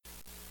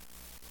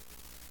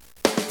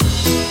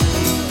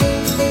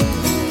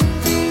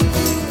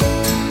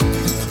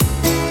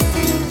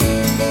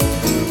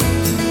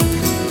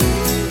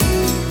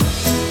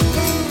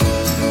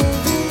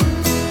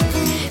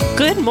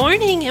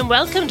morning and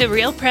welcome to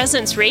Real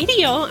Presence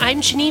Radio. I'm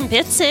Janine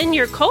Bitson,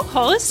 your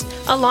co-host,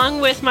 along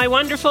with my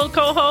wonderful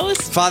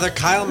co-host, Father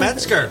Kyle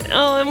Metzger.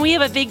 Oh, and we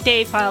have a big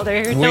day,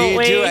 Father, don't we?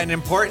 We do, an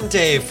important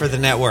day for the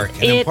network,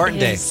 important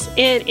day.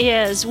 It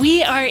is.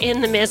 We are in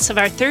the midst of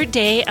our third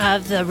day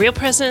of the Real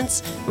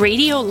Presence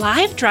Radio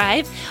Live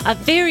Drive, a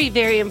very,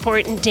 very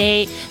important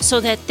day so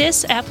that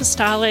this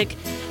apostolic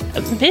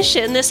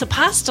mission, this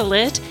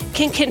apostolate,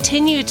 can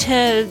continue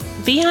to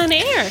be on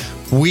air.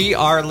 We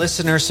are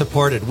listener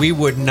supported. We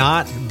would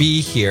not be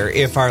here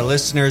if our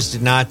listeners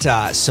did not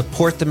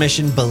support the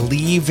mission,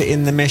 believe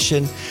in the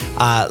mission,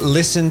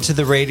 listen to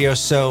the radio.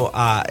 So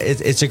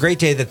it's a great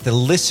day that the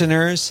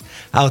listeners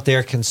out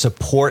there can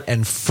support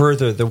and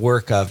further the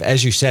work of,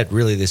 as you said,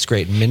 really this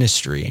great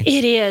ministry.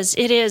 It is.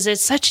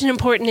 It's such an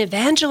important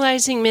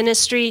evangelizing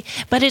ministry,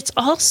 but it's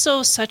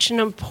also such an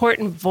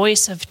important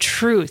voice of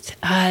truth.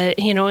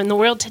 In the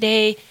world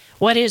today,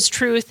 what is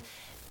truth?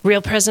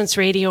 Real Presence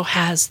Radio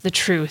has the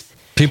truth.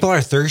 People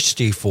are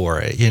thirsty for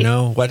it,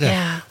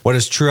 what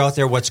is true out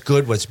there, what's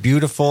good, what's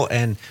beautiful,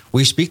 and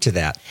we speak to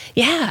that.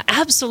 Yeah,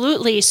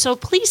 absolutely. So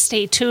please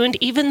stay tuned.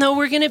 Even though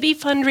we're going to be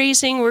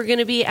fundraising, we're going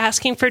to be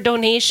asking for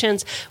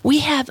donations. We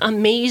have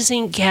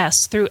amazing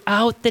guests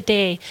throughout the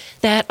day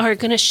that are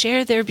going to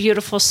share their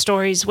beautiful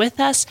stories with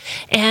us.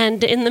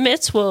 And in the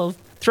midst, we'll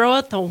throw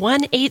out the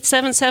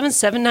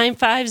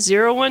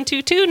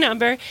 1-877-795-0122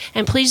 number,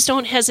 and please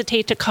don't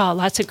hesitate to call.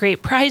 Lots of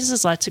great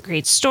prizes, lots of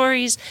great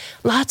stories,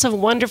 lots of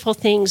wonderful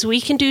things we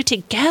can do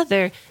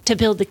together to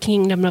build the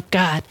kingdom of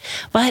God.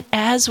 But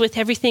as with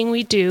everything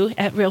we do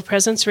at Real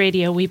Presence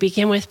Radio, we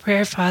begin with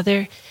prayer,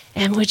 Father,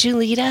 and would you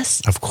lead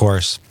us? Of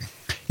course.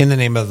 In the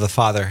name of the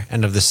Father,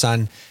 and of the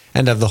Son,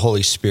 and of the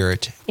Holy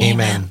Spirit.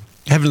 Amen.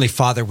 Heavenly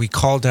Father, we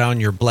call down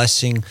your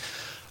blessing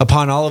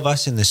upon all of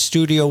us in the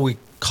studio. We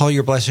call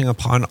your blessing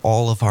upon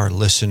all of our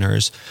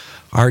listeners.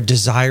 Our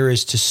desire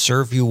is to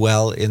serve you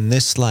well in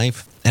this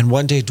life and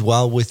one day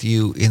dwell with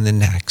you in the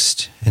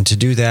next. And to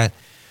do that,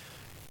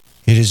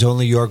 it is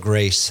only your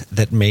grace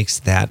that makes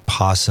that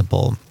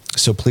possible.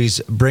 So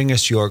please bring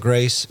us your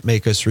grace,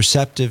 make us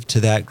receptive to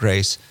that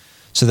grace,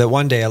 so that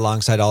one day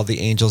alongside all the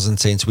angels and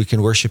saints, we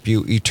can worship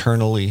you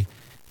eternally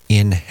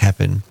in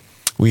heaven.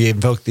 We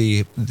invoke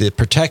the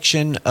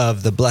protection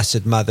of the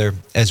Blessed Mother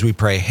as we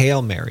pray,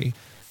 Hail Mary,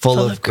 full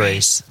of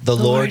grace, the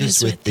Lord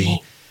is with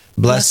thee.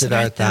 Blessed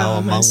art thou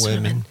among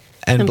women,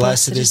 and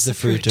blessed is the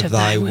fruit of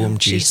thy womb,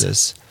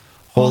 Jesus.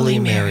 Holy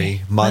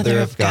Mary, Mother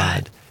of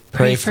God,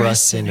 pray for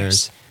us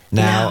sinners,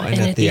 now and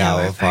at the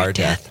hour of our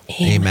death.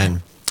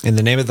 Amen. In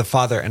the name of the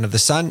Father, and of the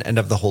Son, and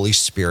of the Holy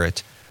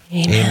Spirit.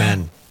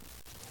 Amen.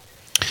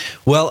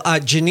 Well,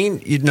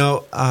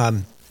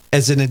 Janine,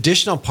 as an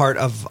additional part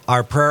of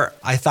our prayer,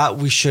 I thought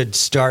we should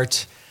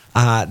start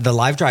the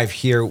live drive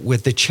here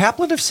with the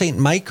Chaplet of St.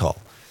 Michael,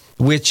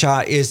 which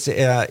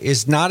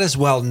is not as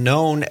well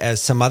known as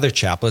some other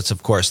chaplets.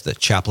 Of course, the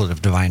Chaplet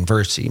of Divine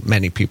Mercy,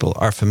 many people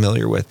are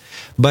familiar with.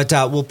 But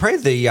we'll pray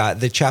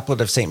the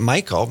Chaplet of St.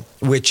 Michael,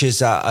 which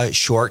is a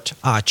short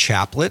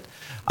chaplet,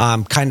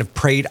 kind of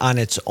prayed on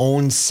its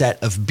own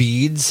set of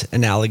beads,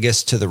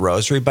 analogous to the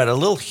rosary, but a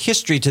little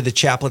history to the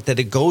chaplet that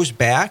it goes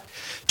back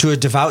to a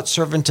devout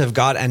servant of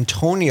God,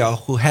 Antonio,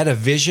 who had a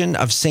vision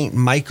of St.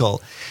 Michael.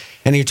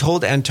 And he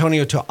told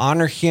Antonio to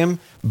honor him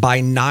by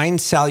 9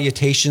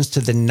 salutations to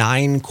the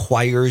 9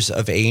 choirs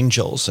of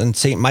angels. And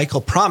St.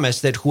 Michael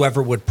promised that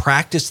whoever would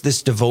practice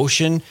this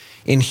devotion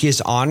in his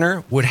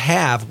honor would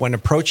have, when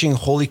approaching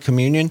Holy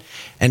Communion,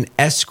 an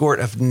escort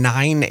of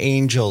 9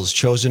 angels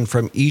chosen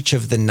from each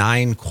of the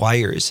 9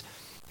 choirs.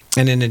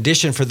 And in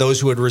addition, for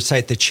those who would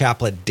recite the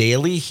chaplet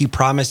daily, he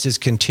promised his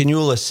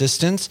continual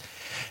assistance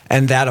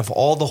and that of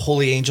all the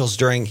holy angels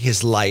during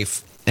his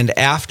life. And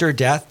after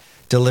death,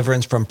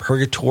 deliverance from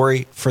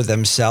purgatory for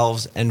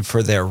themselves and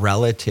for their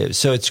relatives.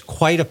 So it's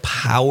quite a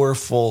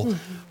powerful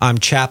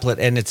chaplet,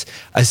 and it's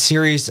a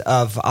series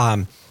of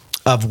 1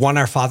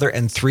 Our Father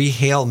and 3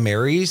 Hail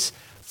Marys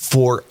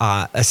for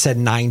said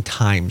 9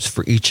 times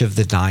for each of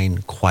the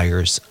 9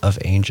 choirs of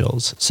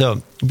angels.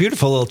 So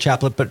beautiful little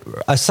chaplet, but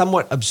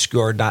somewhat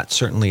obscure, not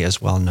certainly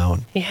as well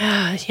known.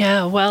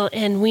 Yeah. Well,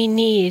 and we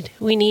need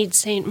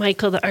Saint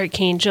Michael the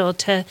Archangel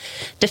to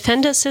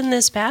defend us in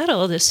this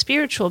battle, this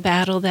spiritual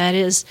battle that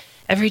is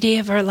every day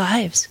of our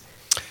lives.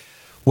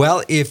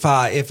 Well, if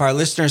our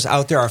listeners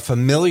out there are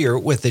familiar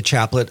with the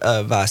Chaplet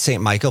of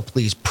St. Michael,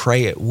 please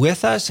pray it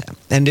with us.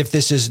 And if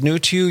this is new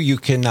to you, you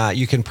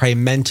can pray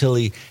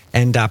mentally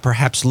and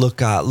perhaps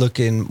look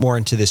in more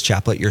into this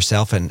chaplet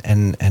yourself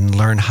and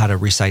learn how to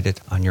recite it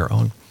on your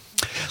own.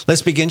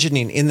 Let's begin,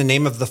 Janine. In the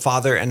name of the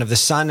Father, and of the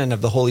Son, and of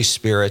the Holy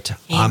Spirit.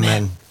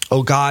 Amen.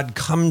 O God,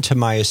 come to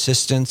my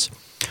assistance.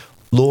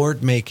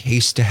 Lord, make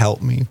haste to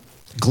help me.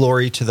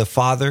 Glory to the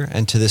Father,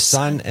 and to the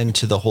Son, and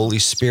to the Holy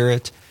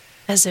Spirit.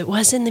 As it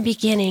was in the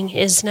beginning,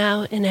 is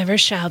now, and ever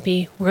shall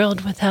be,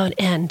 world without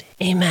end.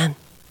 Amen.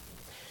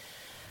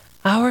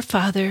 Our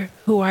Father,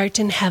 who art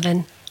in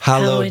heaven,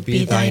 hallowed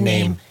be thy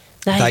name.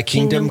 Thy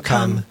kingdom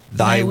come,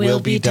 thy will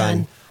be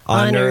done,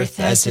 on earth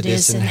as it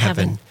is in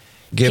heaven.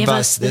 Give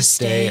us this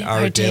day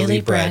our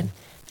daily bread,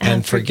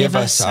 and forgive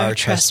us our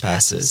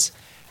trespasses,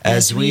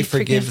 as we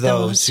forgive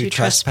those who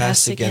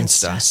trespass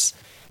against us.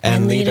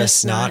 And lead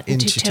us not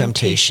into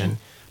temptation,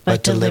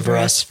 but deliver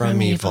us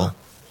from evil.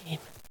 Amen.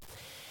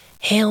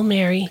 Hail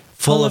Mary,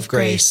 full of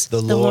grace,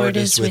 the Lord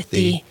is with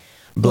thee.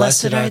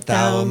 Blessed art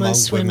thou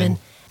amongst women,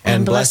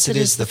 and blessed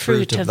is the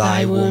fruit of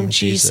thy womb,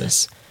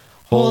 Jesus.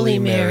 Holy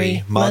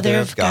Mary, Mother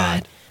of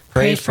God,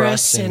 pray for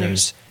us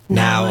sinners,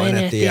 now and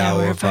at the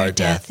hour of our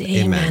death.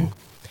 Amen.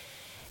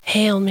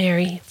 Hail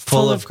Mary,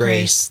 full of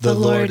grace, the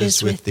Lord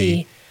is with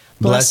thee.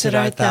 Blessed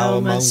art thou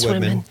amongst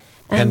women,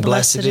 and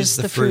blessed is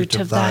the fruit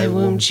of thy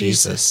womb,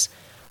 Jesus.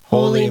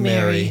 Holy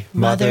Mary,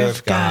 Mother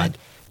of God,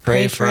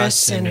 pray for us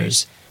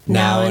sinners,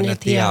 now and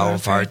at the hour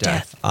of our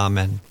death.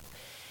 Amen.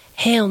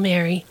 Hail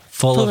Mary,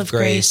 full of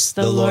grace,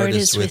 the Lord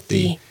is with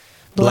thee.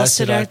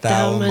 Blessed art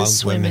thou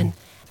amongst women,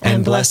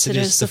 and blessed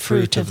is the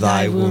fruit of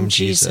thy womb,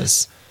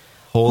 Jesus.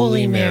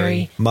 Holy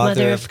Mary,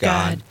 Mother of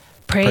God,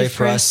 pray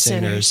for us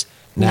sinners,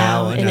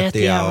 now and at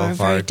the hour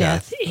of our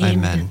death.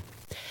 Amen.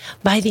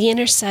 By the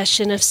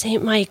intercession of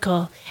Saint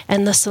Michael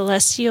and the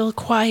celestial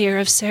choir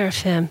of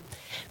seraphim,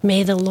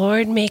 may the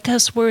Lord make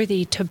us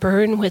worthy to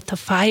burn with the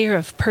fire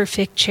of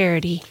perfect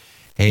charity.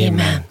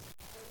 Amen.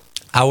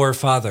 Our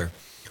Father,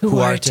 who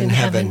art in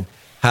heaven,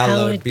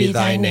 hallowed be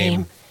thy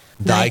name.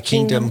 Thy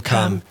kingdom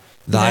come,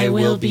 thy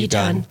will be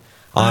done,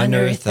 on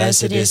earth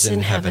as it is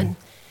in heaven.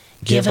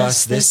 Give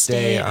us this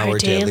day our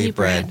daily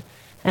bread,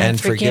 and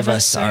forgive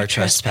us our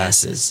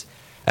trespasses,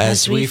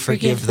 as we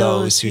forgive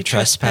those who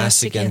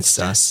trespass against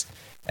us.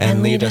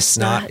 And lead us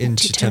not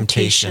into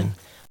temptation,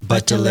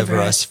 but deliver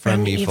us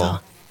from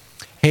evil.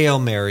 Hail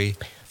Mary,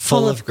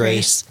 full of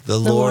grace, the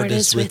Lord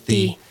is with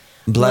thee.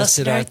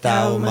 Blessed art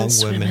thou among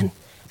women,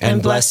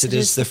 and blessed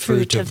is the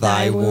fruit of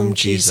thy womb,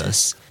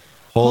 Jesus.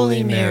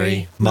 Holy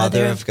Mary,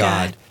 Mother of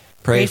God,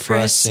 pray for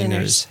us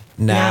sinners,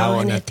 now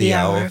and at the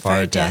hour of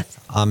our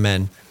death.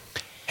 Amen.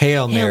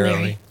 Hail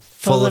Mary,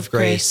 full of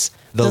grace,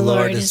 the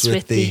Lord is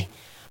with thee.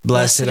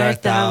 Blessed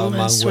art thou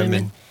among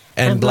women,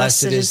 and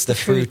blessed is the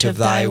fruit of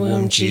thy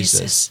womb,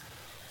 Jesus.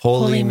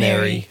 Holy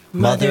Mary,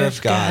 Mother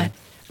of God,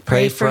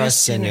 pray for us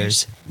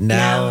sinners,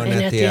 now and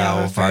at the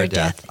hour of our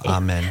death.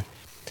 Amen.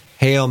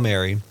 Hail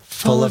Mary,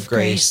 full of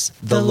grace,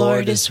 the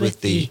Lord is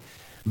with thee.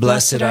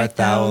 Blessed art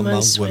thou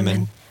amongst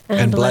women,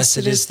 and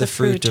blessed is the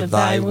fruit of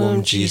thy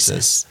womb,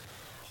 Jesus.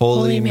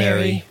 Holy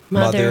Mary,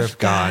 Mother of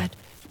God,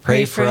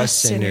 pray for us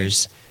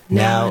sinners,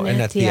 now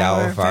and at the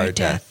hour of our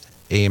death.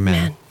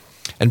 Amen.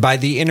 And by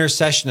the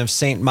intercession of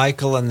Saint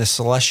Michael and the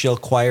celestial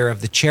choir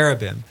of the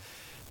cherubim,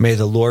 may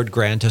the Lord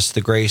grant us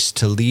the grace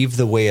to leave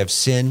the way of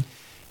sin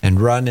and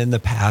run in the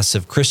paths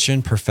of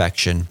Christian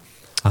perfection.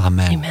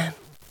 Amen. Amen.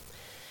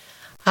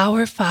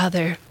 Our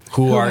Father,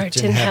 who art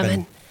in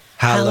heaven,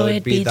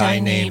 hallowed be thy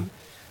name.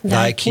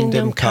 Thy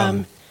kingdom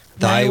come,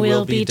 thy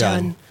will be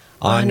done,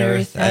 on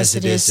earth as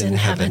it is in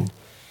heaven.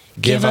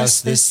 Give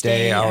us this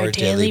day our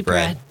daily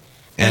bread,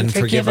 and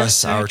forgive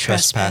us our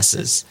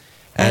trespasses,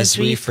 as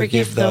we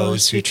forgive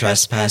those who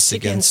trespass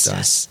against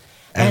us.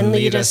 And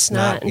lead us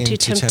not into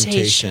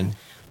temptation,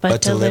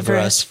 but deliver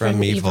us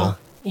from evil.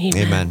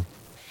 Amen.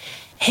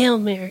 Hail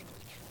Mary,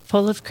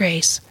 full of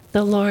grace,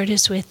 the Lord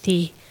is with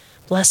thee.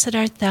 Blessed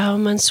art thou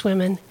amongst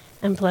women,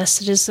 and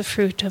blessed is the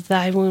fruit of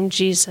thy womb,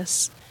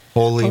 Jesus.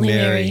 Holy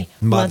Mary,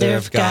 Mother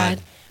of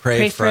God,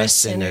 pray for us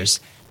sinners,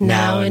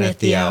 now and at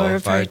the hour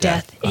of our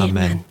death.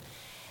 Amen.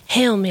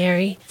 Hail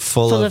Mary,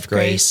 full of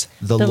grace,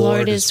 the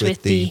Lord is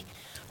with thee.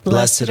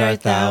 Blessed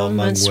art thou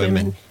amongst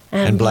women,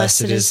 and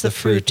blessed is the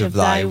fruit of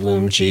thy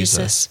womb,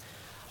 Jesus.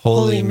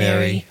 Holy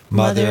Mary,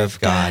 Mother of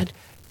God,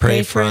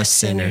 pray for us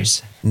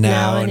sinners,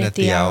 now and at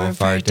the hour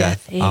of our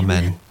death.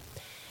 Amen.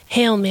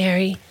 Hail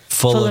Mary,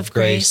 full of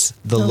grace,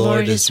 the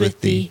Lord is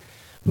with thee.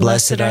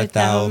 Blessed art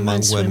thou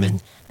amongst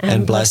women,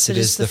 and blessed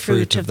is the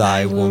fruit of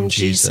thy womb,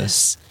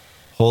 Jesus.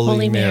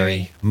 Holy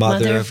Mary,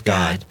 Mother of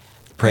God,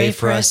 pray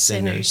for us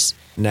sinners,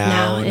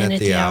 now and at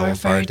the hour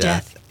of our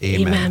death.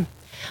 Amen.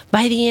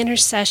 By the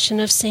intercession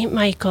of Saint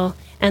Michael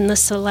and the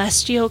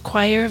celestial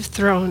choir of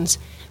thrones,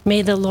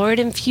 may the Lord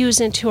infuse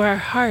into our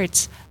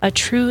hearts a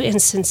true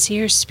and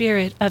sincere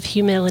spirit of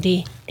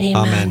humility.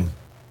 Amen.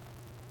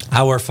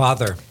 Our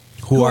Father,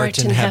 who art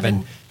in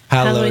heaven,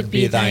 hallowed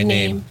be thy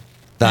name.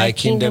 Thy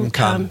kingdom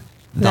come,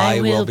 thy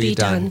will be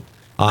done,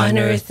 on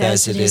earth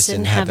as it is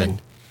in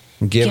heaven.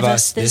 Give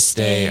us this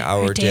day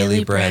our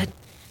daily bread,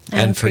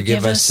 and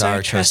forgive us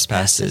our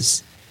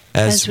trespasses,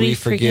 as we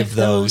forgive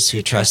those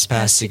who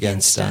trespass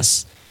against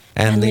us.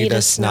 And lead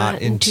us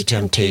not into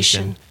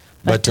temptation,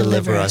 but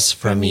deliver us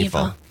from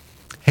evil.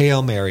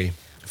 Hail Mary,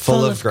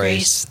 full of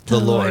grace, the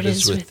Lord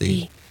is with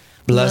thee.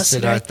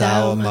 Blessed art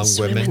thou among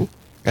women,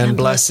 and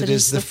blessed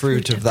is the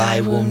fruit of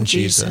thy womb,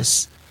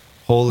 Jesus.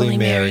 Holy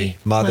Mary,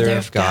 Mother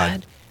of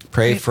God,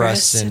 pray for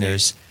us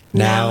sinners,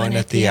 now and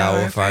at the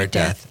hour of our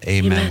death.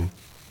 Amen.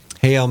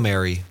 Hail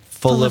Mary,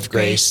 full of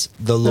grace,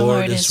 the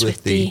Lord is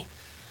with thee.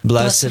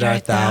 Blessed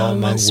art thou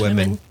among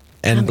women,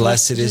 and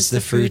blessed is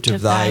the fruit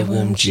of thy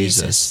womb,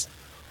 Jesus.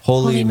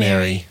 Holy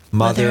Mary,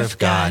 Mother of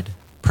God,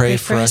 pray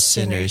for us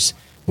sinners,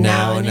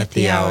 now and at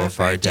the hour of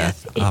our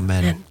death.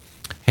 Amen.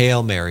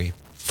 Hail Mary,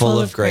 full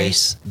of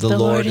grace, the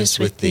Lord is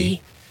with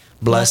thee.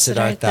 Blessed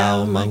art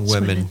thou among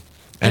women,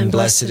 and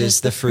blessed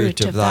is the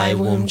fruit of thy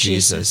womb,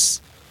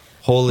 Jesus.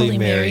 Holy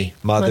Mary,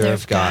 Mother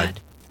of God,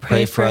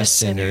 pray for us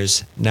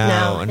sinners,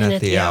 now and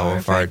at the hour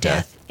of our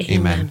death.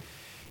 Amen.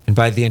 And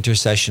by the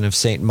intercession of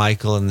Saint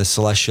Michael and the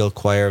celestial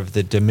choir of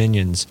the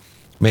dominions,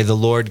 may the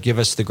Lord give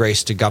us the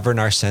grace to govern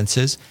our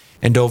senses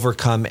and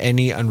overcome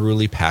any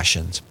unruly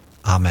passions.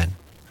 Amen.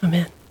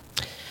 Amen.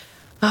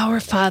 Our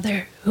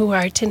Father, who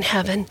art in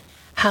heaven,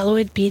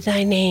 hallowed be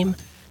thy name.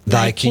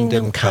 Thy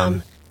kingdom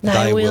come,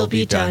 thy will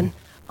be done,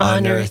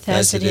 on earth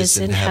as it is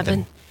in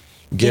heaven.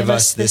 Give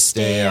us this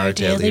day our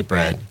daily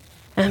bread,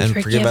 and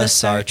forgive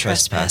us our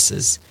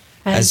trespasses,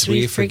 as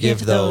we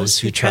forgive those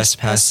who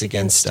trespass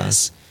against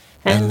us.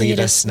 And lead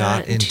us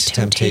not into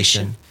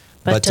temptation,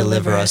 but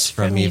deliver us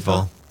from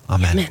evil.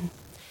 Amen.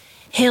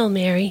 Hail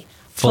Mary,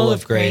 full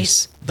of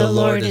grace, the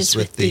Lord is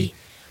with thee.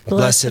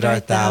 Blessed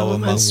art thou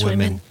among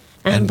women,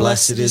 and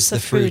blessed is the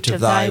fruit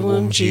of thy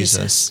womb,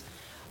 Jesus.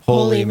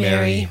 Holy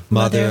Mary,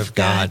 Mother of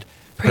God,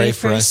 pray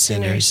for us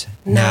sinners,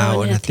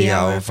 now and at the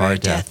hour of our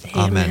death.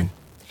 Amen.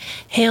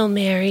 Hail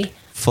Mary,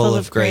 full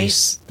of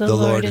grace, the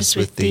Lord is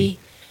with thee.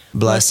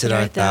 Blessed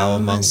art thou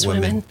among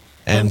women,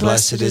 and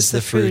blessed is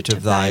the fruit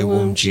of thy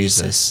womb,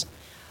 Jesus.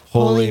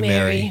 Holy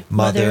Mary,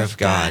 Mother of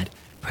God,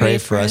 pray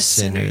for us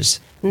sinners,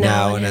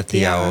 now and at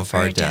the hour of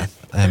our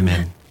death.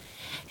 Amen.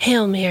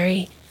 Hail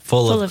Mary,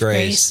 full of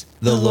grace,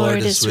 the Lord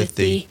is with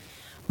thee.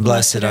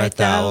 Blessed art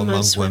thou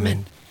among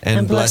women,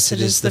 and blessed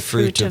is the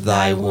fruit of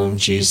thy womb,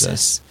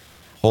 Jesus.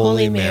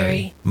 Holy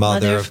Mary,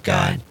 Mother of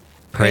God,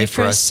 pray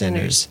for us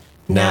sinners,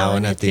 now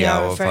and at the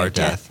hour of our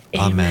death.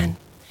 Amen.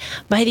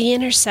 By the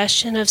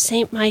intercession of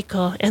Saint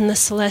Michael and the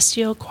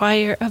celestial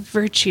choir of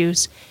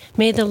virtues,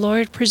 may the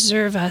Lord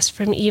preserve us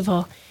from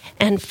evil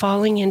and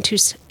falling into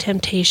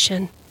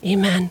temptation.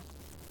 Amen.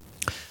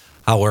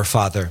 Our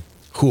Father,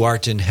 who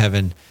art in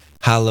heaven,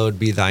 hallowed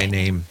be thy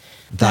name.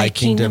 Thy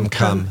kingdom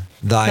come,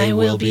 thy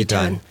will be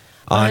done,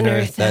 on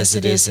earth as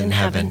it is in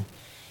heaven.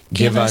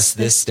 Give us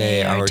this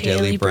day our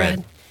daily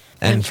bread,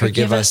 and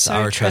forgive us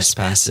our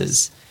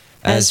trespasses,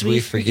 as we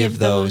forgive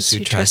those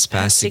who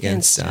trespass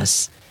against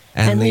us.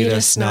 And lead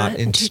us not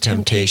into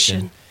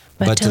temptation,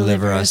 but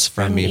deliver us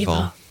from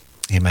evil.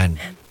 Amen.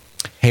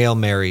 Hail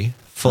Mary,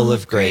 full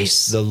of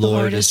grace, the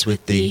Lord is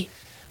with thee.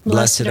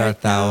 Blessed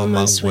art thou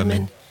among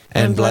women,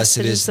 and blessed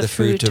is the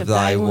fruit of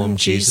thy womb,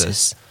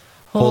 Jesus.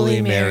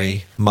 Holy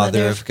Mary,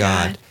 Mother of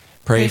God,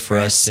 pray for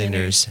us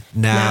sinners,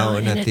 now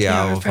and at the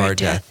hour of our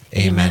death.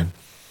 Amen.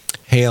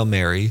 Hail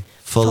Mary,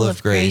 full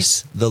of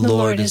grace, the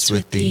Lord is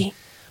with thee.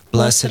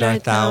 Blessed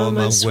art thou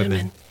among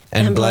women,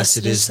 and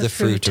blessed is the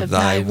fruit of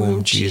thy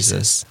womb,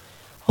 Jesus.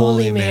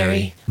 Holy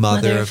Mary,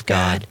 Mother of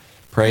God,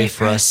 pray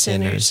for us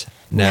sinners,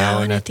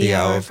 now and at the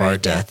hour of our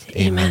death.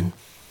 Amen.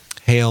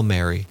 Hail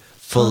Mary,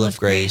 full of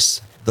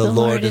grace, the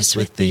Lord is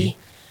with thee.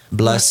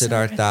 Blessed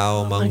art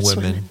thou among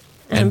women,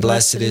 and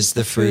blessed is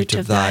the fruit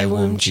of thy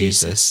womb,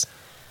 Jesus.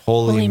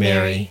 Holy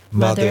Mary,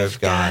 Mother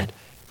of God,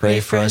 pray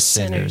for us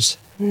sinners,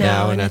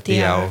 now and at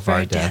the hour of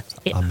our death.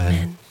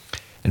 Amen.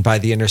 And by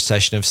the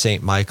intercession of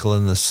Saint Michael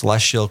and the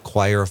celestial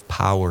choir of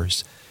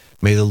powers,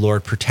 may the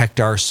Lord protect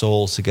our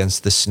souls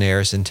against the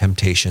snares and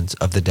temptations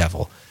of the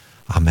devil.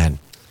 Amen.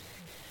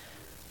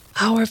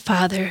 Our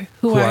Father,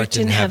 who art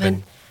in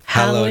heaven,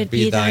 hallowed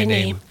be thy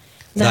name.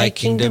 Thy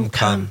kingdom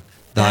come,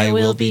 thy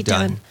will be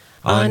done,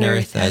 on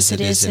earth as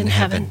it is in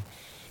heaven.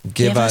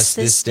 Give us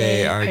this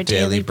day our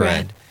daily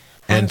bread,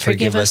 and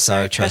forgive us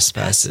our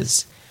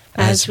trespasses,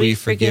 as we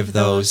forgive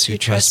those who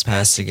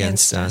trespass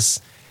against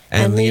us.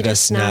 And lead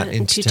us not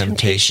into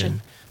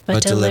temptation,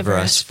 but deliver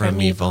us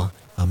from evil.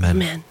 Amen.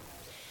 Amen.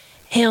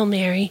 Hail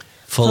Mary,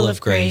 full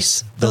of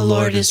grace, the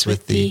Lord is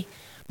with thee.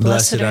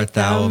 Blessed art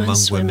thou among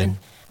women,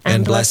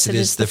 and blessed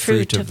is the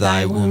fruit of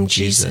thy womb,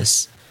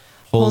 Jesus.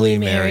 Holy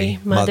Mary,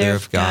 Mother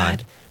of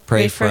God,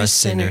 pray for us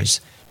sinners,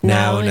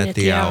 now and at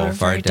the hour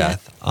of our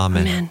death.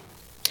 Amen.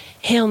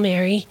 Hail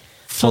Mary,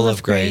 full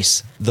of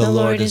grace, the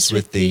Lord is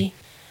with thee.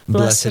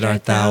 Blessed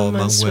art thou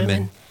among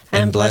women,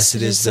 and blessed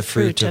is the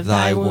fruit of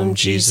thy womb,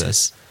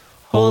 Jesus.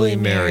 Holy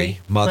Mary,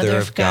 Mother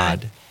of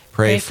God,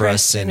 pray for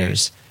us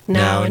sinners,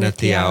 now and at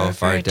the hour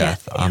of our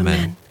death.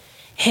 Amen.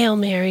 Hail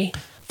Mary,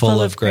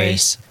 full of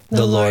grace,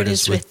 the Lord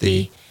is with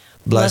thee.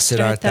 Blessed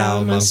art thou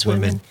among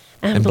women,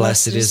 and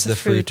blessed is the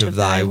fruit of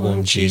thy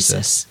womb,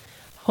 Jesus.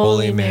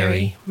 Holy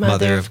Mary,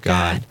 Mother of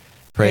God,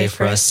 pray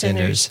for us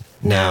sinners,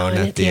 now and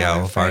at the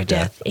hour of our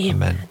death.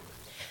 Amen.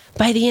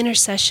 By the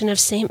intercession of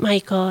Saint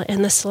Michael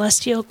and the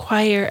celestial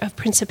choir of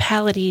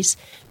principalities,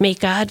 may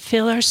God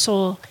fill our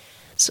souls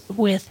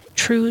with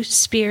true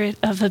spirit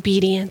of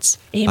obedience.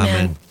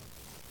 Amen.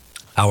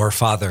 Our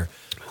Father,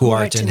 who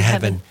art in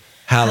heaven,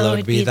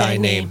 hallowed be thy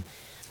name.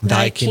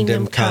 Thy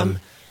kingdom come,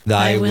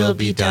 thy will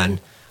be done,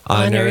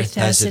 on earth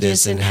as it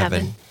is in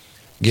heaven.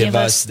 Give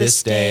us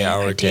this day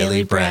our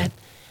daily bread,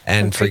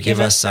 and forgive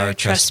us our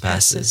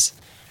trespasses,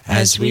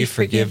 as we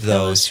forgive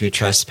those who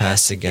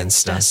trespass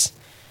against us.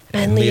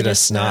 And lead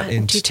us not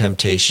into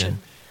temptation,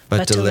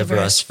 but deliver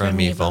us from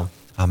evil.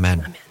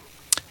 Amen.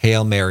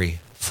 Hail Mary,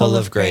 Full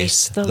of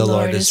grace, the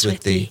Lord is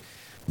with thee.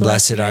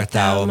 Blessed art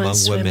thou among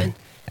women,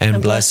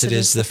 and blessed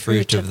is the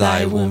fruit of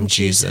thy womb,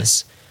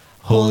 Jesus.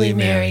 Holy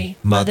Mary,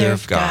 Mother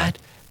of God,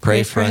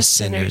 pray for us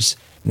sinners,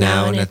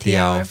 now and at the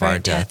hour of our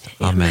death.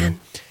 Amen.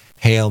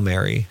 Hail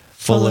Mary,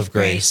 Full of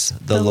grace,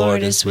 the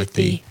Lord is with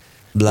thee.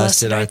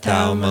 Blessed art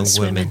thou among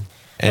women,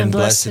 and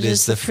blessed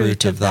is the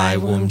fruit of thy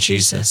womb,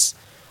 Jesus.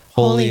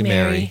 Holy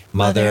Mary,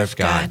 Mother of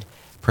God,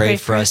 pray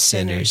for us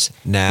sinners,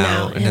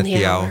 now and at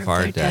the hour of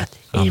our death.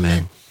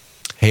 Amen.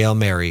 Hail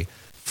Mary,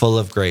 full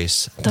of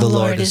grace, the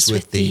Lord is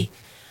with thee.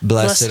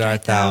 Blessed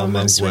art thou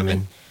among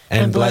women,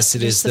 and blessed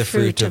is the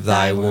fruit of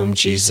thy womb,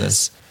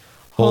 Jesus.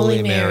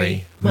 Holy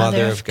Mary,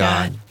 Mother of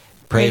God,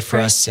 pray for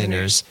us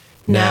sinners,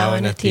 now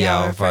and at the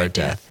hour of our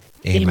death.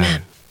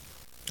 Amen.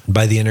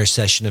 By the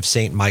intercession of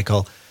Saint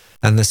Michael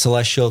and the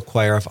celestial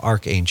choir of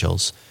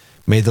archangels,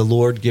 may the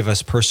Lord give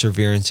us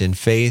perseverance in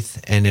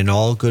faith and in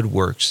all good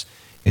works,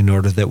 in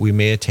order that we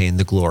may attain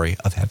the glory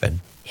of heaven.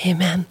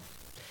 Amen.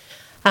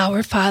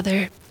 Our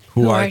Father,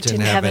 who art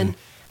in heaven,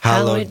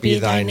 hallowed be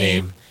thy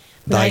name.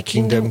 Thy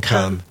kingdom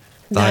come,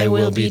 thy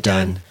will be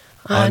done,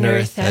 on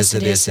earth as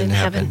it is in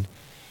heaven.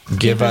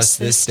 Give us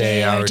this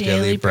day our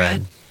daily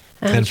bread,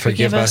 and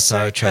forgive us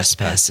our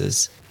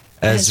trespasses,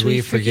 as we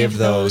forgive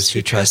those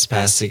who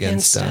trespass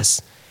against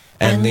us.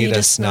 And lead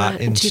us not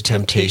into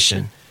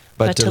temptation,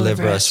 but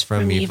deliver us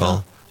from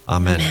evil.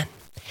 Amen.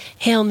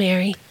 Hail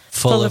Mary,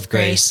 full of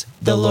grace,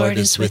 the Lord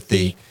is with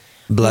thee.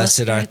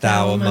 Blessed art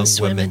thou among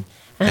women,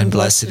 and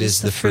blessed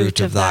is the fruit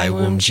of thy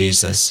womb,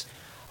 Jesus.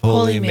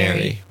 Holy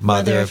Mary,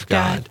 Mother of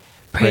God,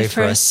 pray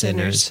for us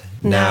sinners,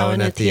 now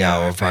and at the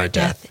hour of our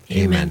death.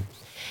 Amen.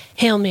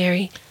 Hail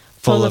Mary,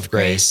 full of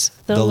grace,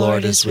 the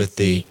Lord is with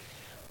thee.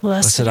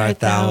 Blessed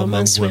art thou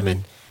among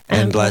women,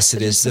 and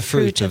blessed is the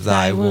fruit of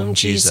thy womb,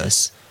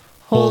 Jesus.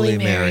 Holy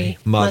Mary,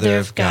 Mother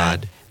of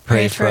God,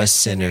 pray for us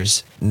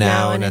sinners,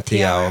 now and at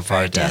the hour of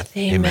our death.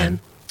 Amen.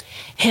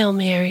 Hail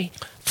Mary,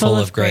 full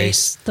of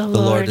grace, the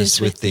Lord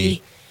is with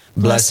thee.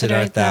 Blessed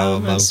art thou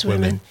among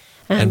women,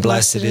 and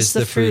blessed is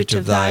the fruit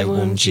of thy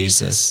womb,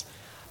 Jesus.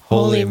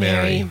 Holy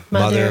Mary,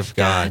 Mother of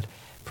God,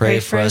 pray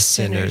for us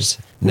sinners,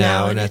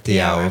 now and at the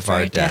hour of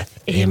our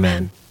death.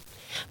 Amen.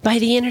 By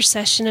the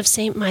intercession of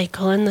Saint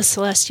Michael and the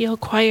celestial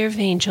choir of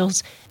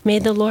angels, may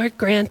the Lord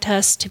grant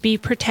us to be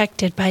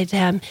protected by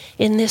them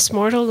in this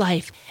mortal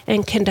life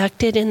and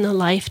conducted in the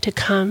life to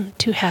come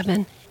to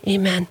heaven.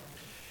 Amen.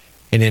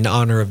 And in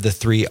honor of the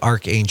three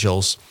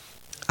archangels,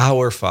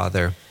 our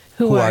Father,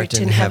 who art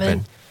in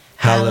heaven,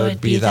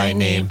 hallowed be thy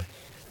name.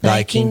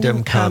 Thy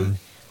kingdom come,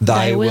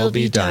 thy will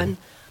be done,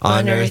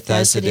 on earth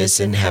as it is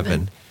in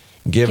heaven.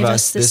 Give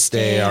us this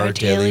day our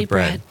daily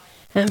bread,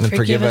 and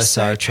forgive us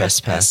our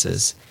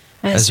trespasses,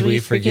 as we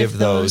forgive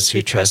those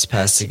who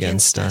trespass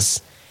against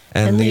us.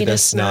 And lead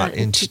us not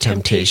into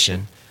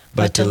temptation,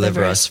 but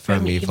deliver us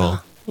from evil.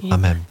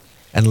 Amen.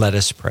 And let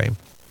us pray.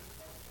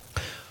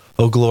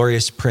 O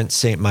glorious Prince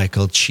Saint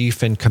Michael,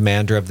 chief and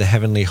commander of the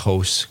heavenly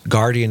hosts,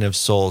 guardian of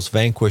souls,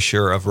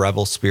 vanquisher of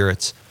rebel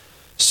spirits,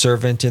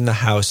 servant in the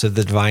house of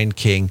the divine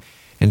King,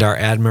 and our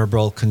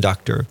admirable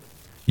conductor,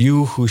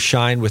 you who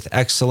shine with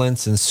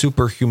excellence and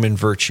superhuman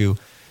virtue,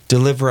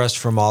 deliver us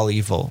from all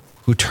evil,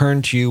 who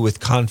turn to you with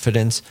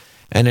confidence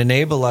and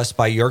enable us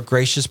by your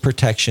gracious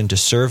protection to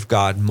serve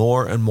God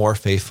more and more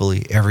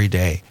faithfully every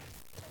day.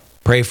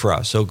 Pray for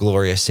us, O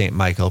glorious Saint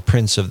Michael,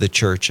 Prince of the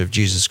Church of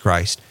Jesus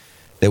Christ,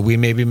 that we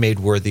may be made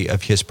worthy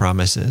of his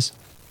promises.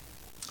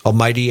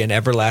 Almighty and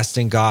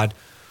everlasting God,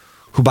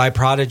 who by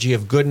prodigy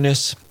of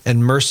goodness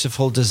and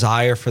merciful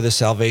desire for the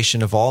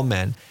salvation of all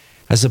men,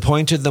 has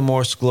appointed the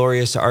most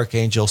glorious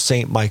Archangel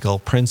Saint Michael,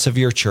 Prince of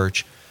your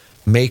Church,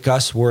 make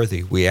us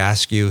worthy, we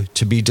ask you,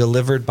 to be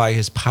delivered by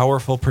his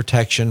powerful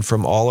protection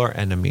from all our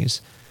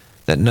enemies,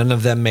 that none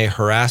of them may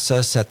harass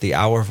us at the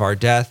hour of our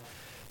death,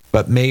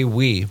 but may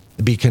we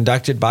be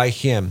conducted by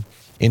him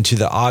into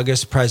the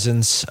august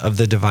presence of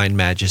the divine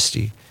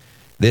majesty.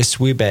 This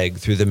we beg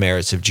through the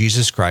merits of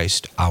Jesus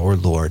Christ, our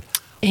Lord.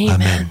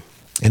 Amen.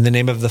 In the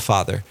name of the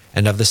Father,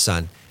 and of the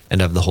Son,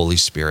 and of the Holy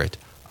Spirit.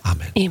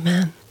 Amen.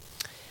 Amen.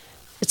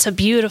 It's a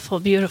beautiful,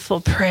 beautiful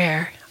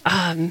prayer.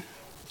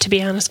 To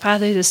be honest,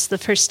 Father, this is the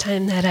first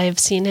time that I've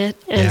seen it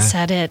and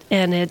said it,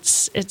 and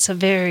it's a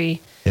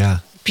very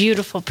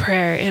beautiful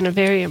prayer and a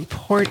very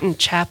important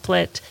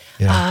chaplet.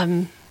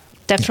 Yeah.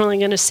 Definitely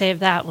going to save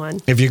that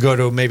one. If you go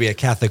to maybe a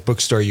Catholic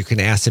bookstore, you can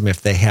ask them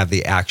if they have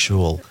the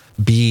actual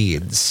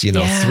beads,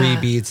 3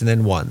 beads and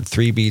then 1,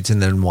 3 beads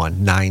and then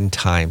 1, 9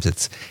 times.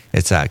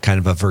 It's a kind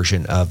of a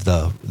version of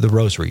the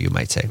rosary, you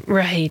might say.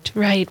 Right.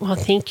 Well,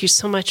 thank you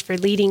so much for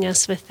leading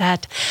us with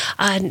that.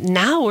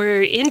 Now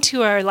we're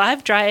into our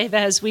live drive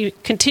as we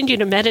continue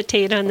to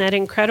meditate on that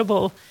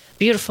incredible,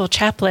 beautiful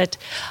chaplet.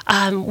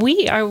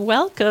 We are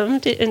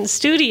welcomed in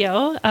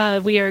studio.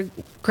 We are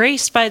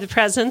graced by the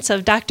presence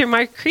of Dr.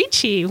 Mark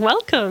Creechy.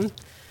 Welcome.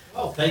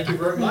 Oh, thank you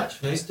very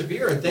much. Nice to be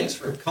here. And thanks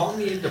for calling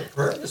me into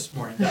prayer this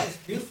morning. That was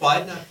beautiful. I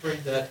had not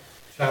prayed that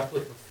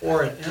chaplet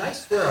before, and I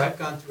swear I've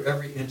gone through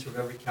every inch of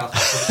every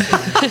Catholic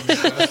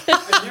church.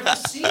 I've never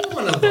seen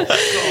one of those.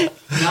 So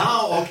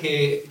now,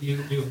 okay,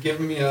 you've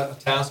given me a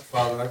task,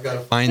 Father. I've got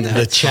to find that.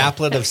 The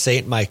chaplet of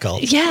St. Michael.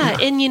 Yeah,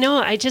 and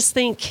I just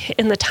think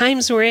in the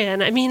times we're in,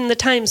 the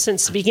times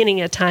since the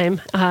beginning of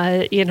time,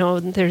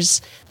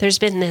 there's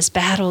been this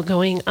battle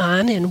going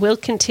on and will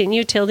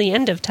continue till the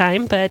end of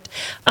time, but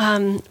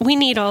we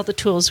need all the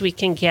tools we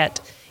can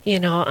get,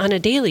 on a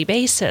daily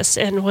basis.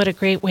 And what a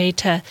great way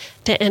to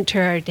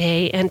enter our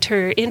day,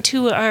 enter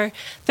into our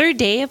third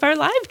day of our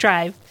live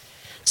drive.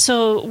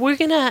 So we're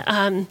going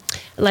to,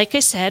 like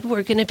I said,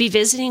 we're going to be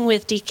visiting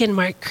with Deacon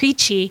Mark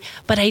Creechy,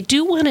 but I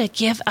do want to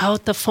give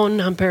out the phone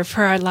number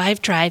for our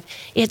live drive.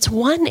 It's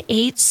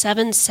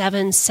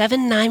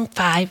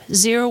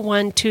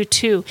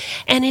 1-877-795-0122.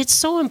 And it's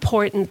so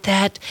important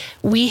that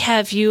we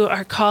have you,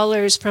 our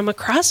callers from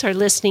across our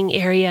listening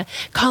area,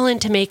 call in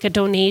to make a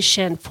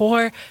donation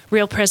for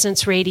Real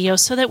Presence Radio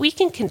so that we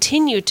can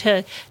continue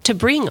to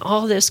bring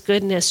all this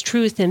goodness,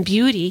 truth, and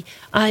beauty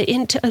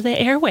into the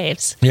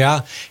airwaves.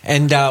 Yeah,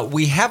 and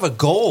we have a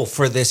goal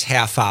for this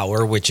half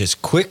hour, which is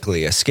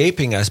quickly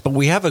escaping us, but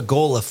we have a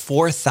goal of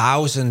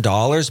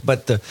 $4,000.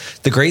 But the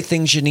great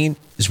thing, Janine,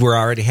 is we're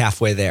already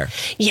halfway there.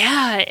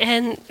 Yeah,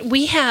 and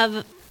we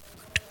have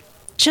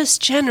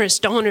just generous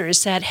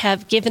donors that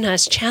have given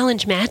us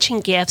challenge matching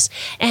gifts.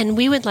 And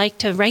we would like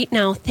to right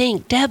now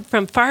thank Deb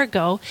from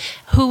Fargo,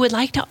 who would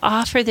like to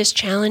offer this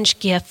challenge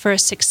gift for a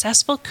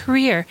successful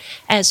career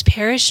as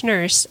parish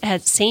nurse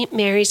at St.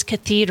 Mary's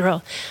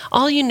Cathedral.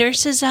 All you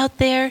nurses out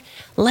there,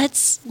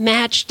 let's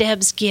match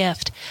Deb's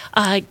gift.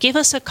 Give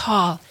us a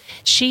call.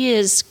 She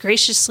is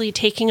graciously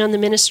taking on the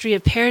ministry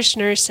of parish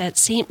nurse at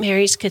St.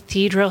 Mary's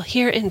Cathedral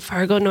here in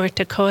Fargo, North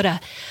Dakota.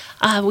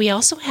 We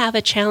also have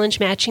a challenge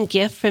matching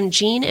gift from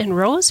Jean and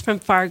Rose from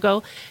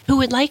Fargo, who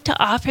would like to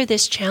offer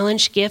this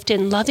challenge gift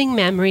in loving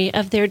memory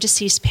of their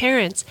deceased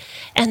parents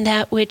and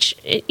that which,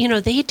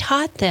 they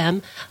taught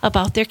them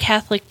about their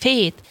Catholic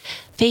faith.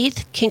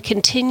 Faith can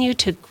continue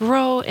to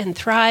grow and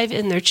thrive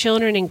in their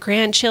children and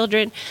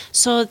grandchildren.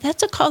 So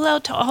that's a call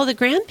out to all the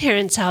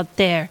grandparents out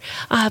there.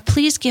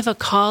 Please give a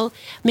call,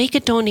 make a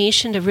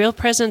donation to Real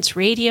Presence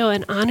Radio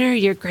and honor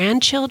your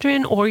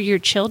grandchildren or your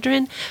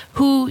children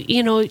who,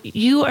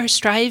 you are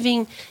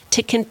striving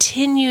to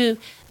continue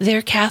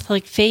their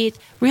Catholic faith.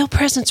 Real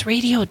Presence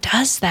Radio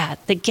does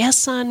that. The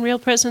guests on Real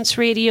Presence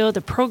Radio,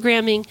 the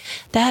programming,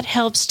 that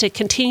helps to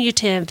continue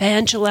to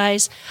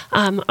evangelize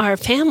our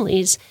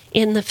families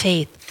in the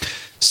faith.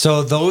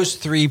 So those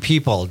three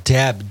people,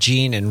 Deb,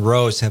 Jean, and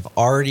Rose, have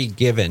already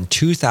given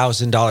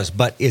 $2,000,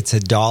 but it's a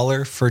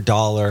dollar for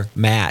dollar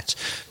match.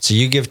 So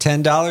you give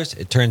 $10,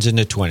 it turns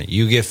into $20.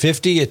 You give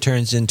 $50, it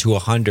turns into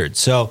 $100.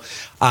 So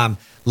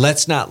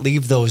let's not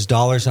leave those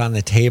dollars on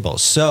the table.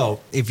 So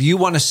if you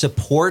want to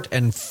support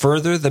and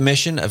further the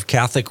mission of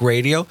Catholic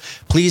Radio,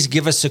 please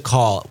give us a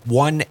call,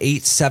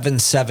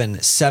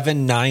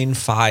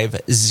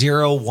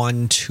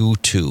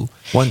 1-877-795-0122.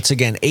 Once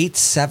again,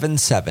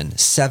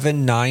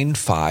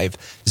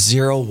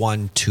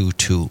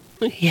 877-795-0122.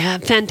 Yeah,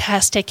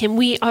 fantastic. And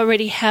we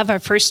already have our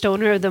first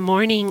donor of the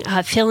morning,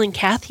 Phil and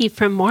Kathy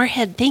from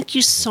Moorhead. Thank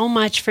you so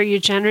much for your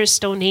generous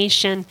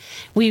donation.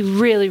 We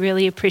really,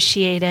 really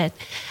appreciate it.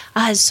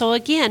 So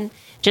again,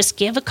 just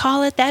give a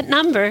call at that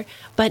number.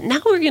 But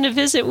now we're going to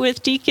visit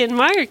with Deacon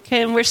Mark,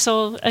 and we're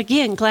so,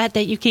 again, glad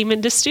that you came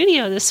into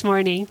studio this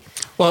morning.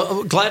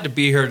 Well, glad to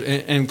be here,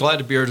 and glad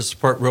to be here to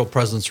support Real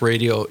Presence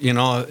Radio.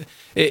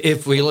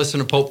 If we listen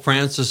to Pope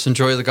Francis and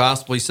Joy of the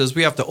Gospel, he says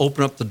we have to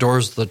open up the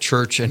doors of the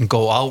church and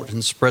go out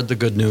and spread the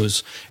good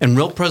news. And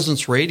Real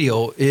Presence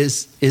Radio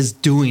is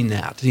doing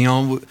that.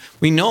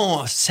 We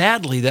know,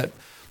 sadly, that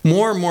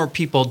more and more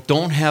people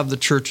don't have the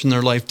church in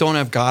their life, don't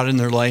have God in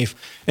their life.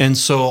 And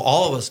so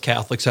all of us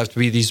Catholics have to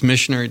be these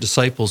missionary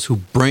disciples who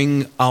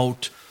bring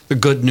out the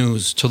good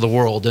news to the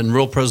world. And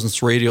Real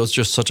Presence Radio is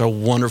just such a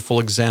wonderful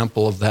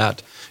example of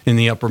that in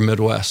the upper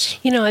Midwest.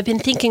 I've been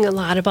thinking a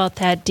lot about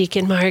that,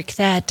 Deacon Mark,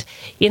 that,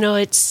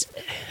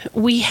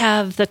 we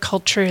have the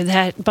culture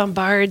that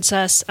bombards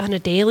us on a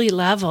daily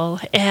level.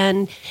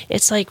 And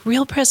it's like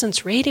Real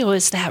Presence Radio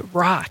is that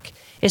rock.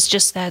 It's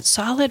just that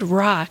solid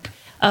rock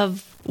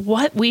of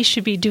what we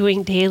should be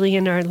doing daily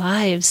in our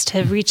lives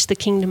to reach the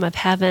kingdom of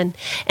heaven.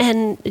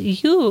 And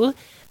you,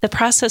 the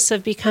process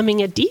of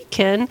becoming a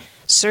deacon,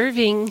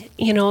 serving,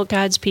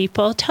 God's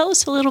people, tell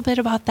us a little bit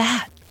about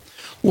that.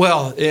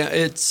 Well,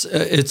 it's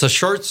a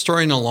short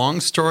story and a long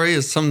story,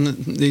 as some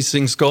of these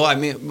things go. I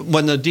mean,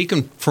 when the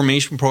deacon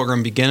formation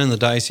program began in the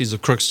Diocese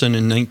of Crookston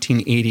in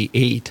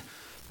 1988,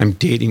 I'm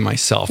dating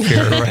myself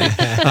here, right?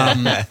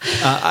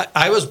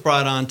 I was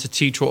brought on to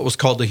teach what was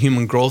called the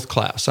human growth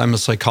class. I'm a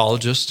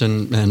psychologist,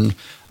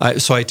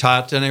 so I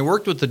taught, and I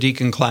worked with the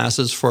deacon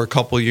classes for a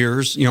couple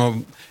years,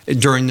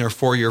 during their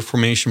 4-year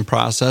formation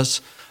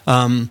process.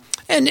 And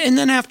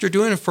then after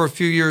doing it for a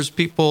few years,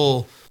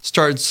 people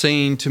started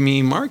saying to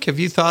me, Mark, have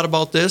you thought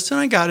about this?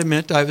 And I got to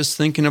admit, I was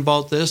thinking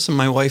about this, and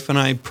my wife and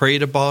I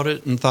prayed about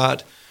it and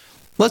thought,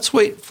 let's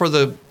wait for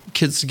the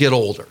kids to get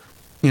older.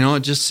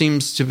 It just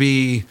seems to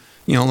be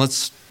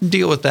let's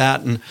deal with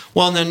that. And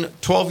then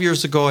 12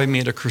 years ago, I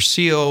made a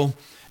Cursillo,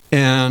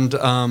 and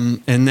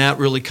that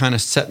really kind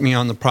of set me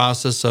on the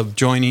process of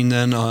joining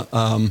then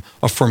a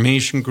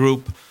formation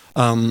group.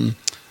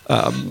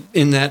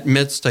 In that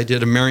midst, I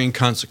did a Marian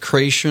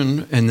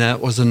consecration, and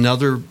that was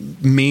another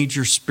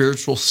major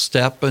spiritual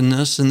step in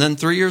this. And then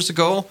 3 years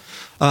ago,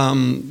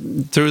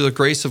 through the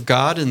grace of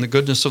God and the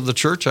goodness of the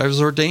church, I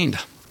was ordained.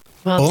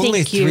 Well,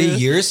 only 3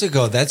 years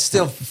ago. That's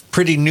still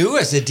pretty new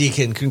as a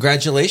deacon.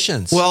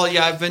 Congratulations. Well,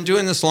 yeah, I've been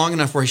doing this long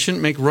enough where I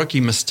shouldn't make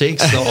rookie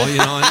mistakes,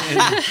 though.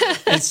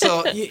 And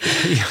so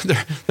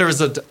there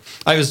was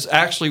I was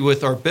actually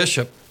with our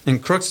bishop in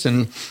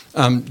Crookston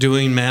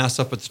doing Mass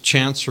up at the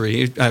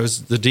Chancery. I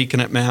was the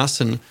deacon at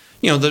Mass, and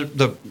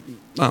the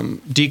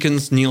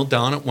deacons kneel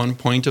down at one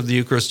point of the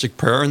Eucharistic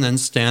prayer and then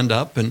stand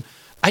up, and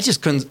I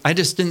just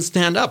didn't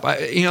stand up.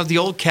 The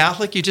old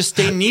Catholic, you just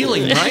stay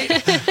kneeling,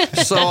 right?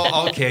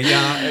 So, okay,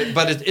 yeah.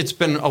 But it's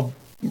been a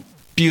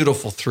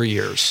beautiful 3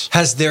 years.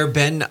 Has there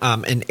been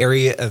an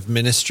area of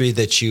ministry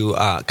that you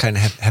kind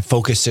of have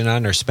focused in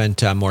on or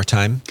spent more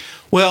time?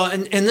 Well,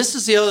 and this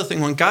is the other thing.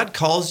 When God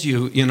calls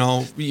you, you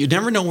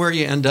never know where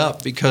you end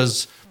up,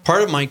 because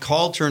part of my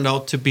call turned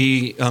out to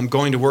be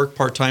going to work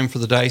part-time for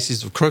the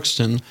Diocese of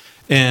Crookston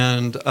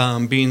and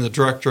being the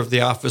director of the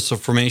Office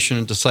of Formation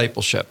and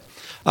Discipleship.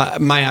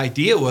 My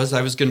idea was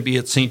I was going to be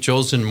at St.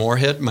 Joe's in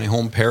Moorhead, my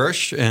home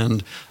parish,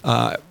 and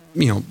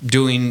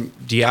doing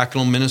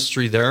diaconal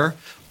ministry there.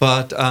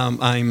 But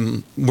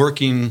I'm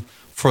working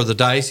for the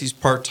diocese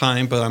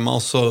part-time, but I'm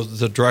also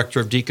the director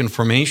of deacon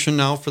formation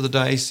now for the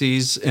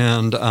diocese.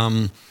 And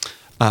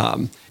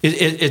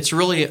it's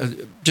really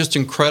just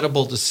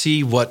incredible to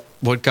see what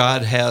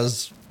God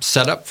has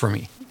set up for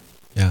me.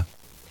 Yeah.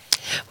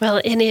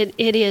 Well, and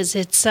it is.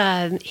 It's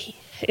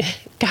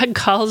God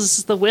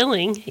calls the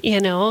willing,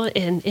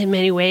 in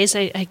many ways.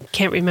 I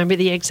can't remember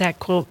the exact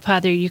quote.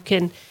 Father, you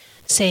can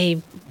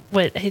say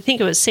what, I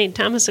think it was St.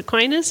 Thomas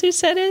Aquinas who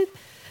said it.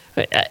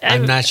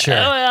 I'm not sure.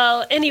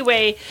 Well,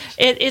 anyway,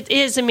 it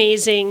is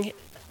amazing,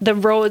 the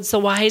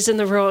whys and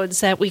the roads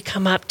that we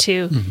come up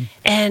to. Mm-hmm.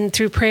 And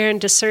through prayer and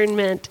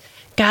discernment,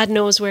 God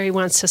knows where he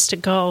wants us to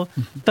go.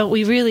 Mm-hmm. But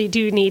we really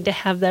do need to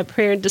have that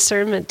prayer and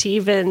discernment to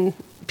even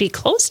be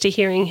close to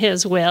hearing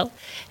his will.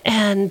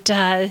 And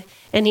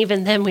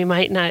even then, we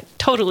might not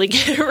totally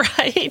get it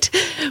right.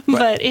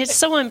 But it's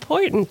so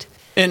important.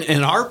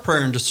 And our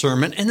prayer and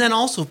discernment, and then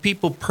also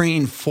people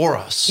praying for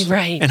us.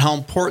 Right. And how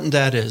important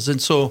that is. And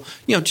so,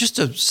 just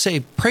to say,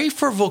 pray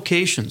for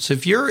vocations.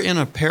 If you're in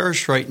a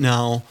parish right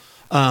now,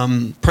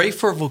 pray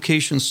for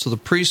vocations to the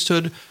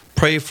priesthood,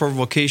 pray for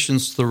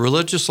vocations to the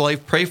religious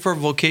life, pray for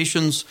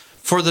vocations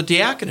for the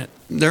diaconate.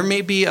 There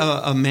may be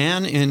a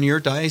man in your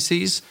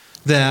diocese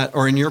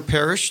or in your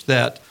parish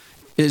that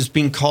is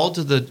being called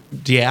to the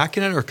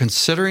diaconate or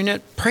considering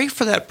it. Pray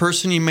for that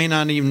person. You may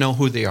not even know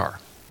who they are.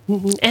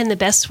 And the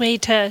best way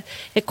to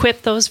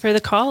equip those for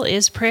the call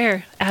is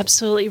prayer.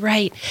 Absolutely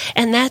right.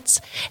 And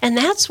that's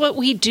what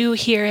we do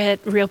here at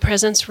Real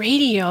Presence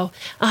Radio.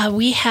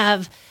 We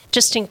have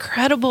just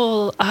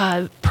incredible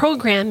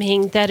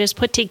programming that is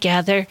put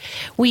together.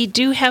 We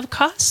do have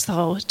costs,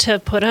 though, to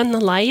put on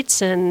the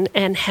lights and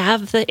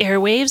have the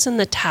airwaves and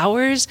the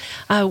towers.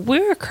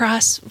 We're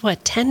across,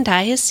 10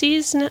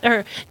 dioceses?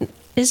 Or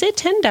is it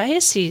 10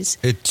 dioceses?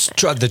 It's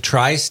the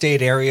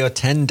tri-state area,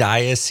 10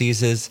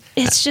 dioceses.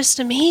 It's just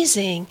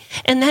amazing.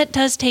 And that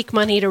does take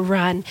money to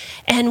run.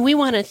 And we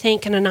want to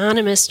thank an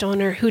anonymous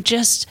donor who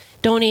just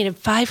donated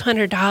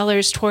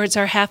 $500 towards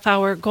our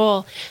half-hour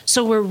goal.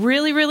 So we're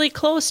really, really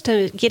close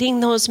to getting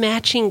those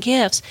matching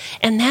gifts.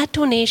 And that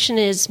donation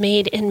is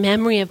made in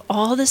memory of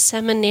all the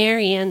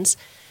seminarians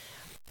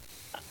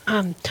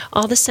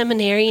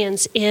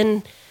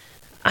in,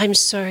 I'm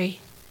sorry,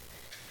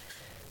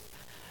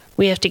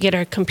 we have to get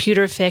our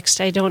computer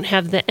fixed. I don't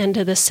have the end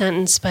of the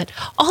sentence, but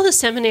all the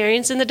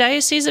seminarians in the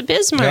Diocese of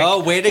Bismarck.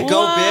 Oh, way to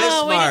go,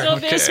 Bismarck. Way to go,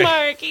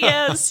 Bismarck.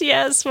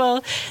 Yes.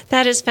 Well,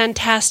 that is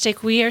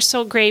fantastic. We are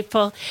so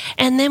grateful.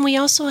 And then we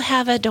also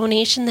have a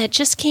donation that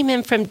just came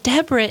in from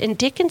Deborah in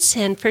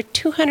Dickinson for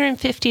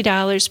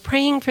 $250,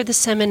 praying for the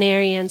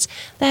seminarians.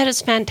 That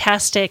is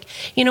fantastic.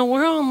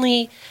 We're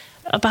only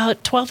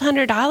about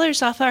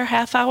 $1,200 off our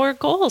half-hour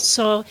goal.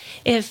 So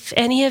if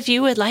any of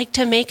you would like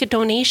to make a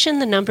donation,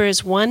 the number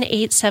is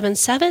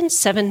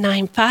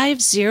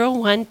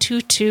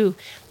 1-877-795-0122.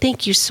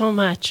 Thank you so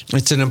much.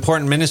 It's an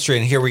important ministry,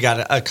 and here we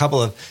got a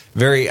couple of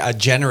very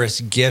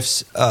generous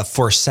gifts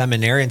for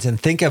seminarians. And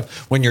think of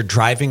when you're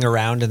driving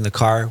around in the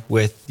car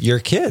with your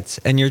kids,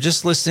 and you're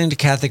just listening to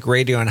Catholic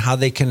radio and how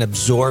they can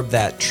absorb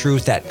that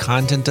truth, that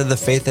content of the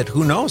faith that,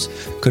 who knows,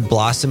 could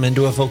blossom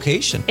into a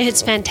vocation.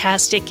 It's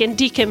fantastic. And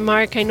Deacon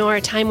Mark, I know our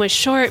time was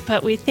short,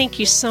 but we thank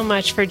you so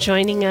much for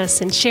joining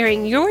us and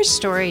sharing your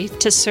story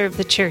to serve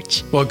the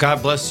church. Well,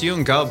 God bless you,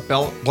 and God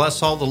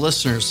bless all the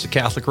listeners to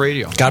Catholic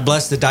radio. God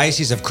bless the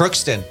Diocese of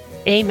Crookston.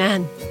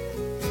 Amen.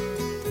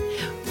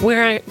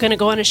 We're going to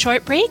go on a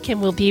short break,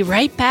 and we'll be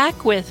right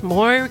back with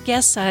more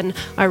guests on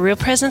our Real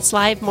Presence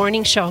Live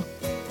morning show.